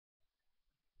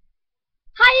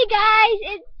Hey guys,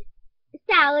 it's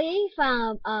Sally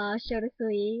from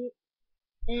ShowTheSweet,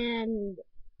 and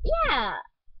yeah,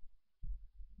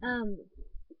 um,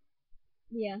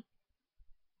 yeah,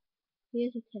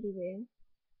 here's a teddy bear.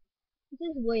 This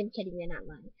is William's teddy bear, not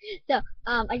mine. So,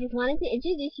 I just wanted to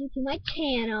introduce you to my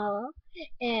channel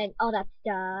and all that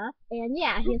stuff. And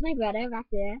yeah, here's my brother back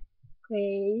there,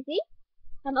 crazy.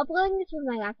 I'm uploading this with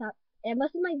my laptop, and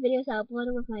most of my videos are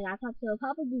uploaded with my laptop, so it'll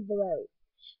probably be blurry.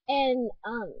 And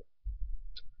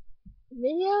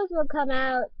videos will come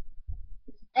out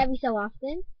every so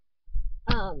often.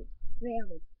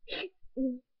 Really.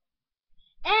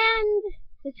 And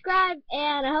subscribe,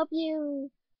 and I hope you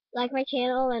like my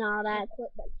channel and all that.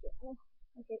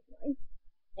 Okay,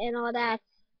 and all that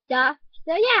stuff.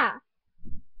 So yeah,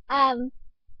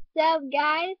 so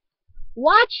guys,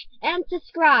 watch and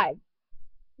subscribe.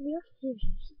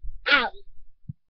 Out.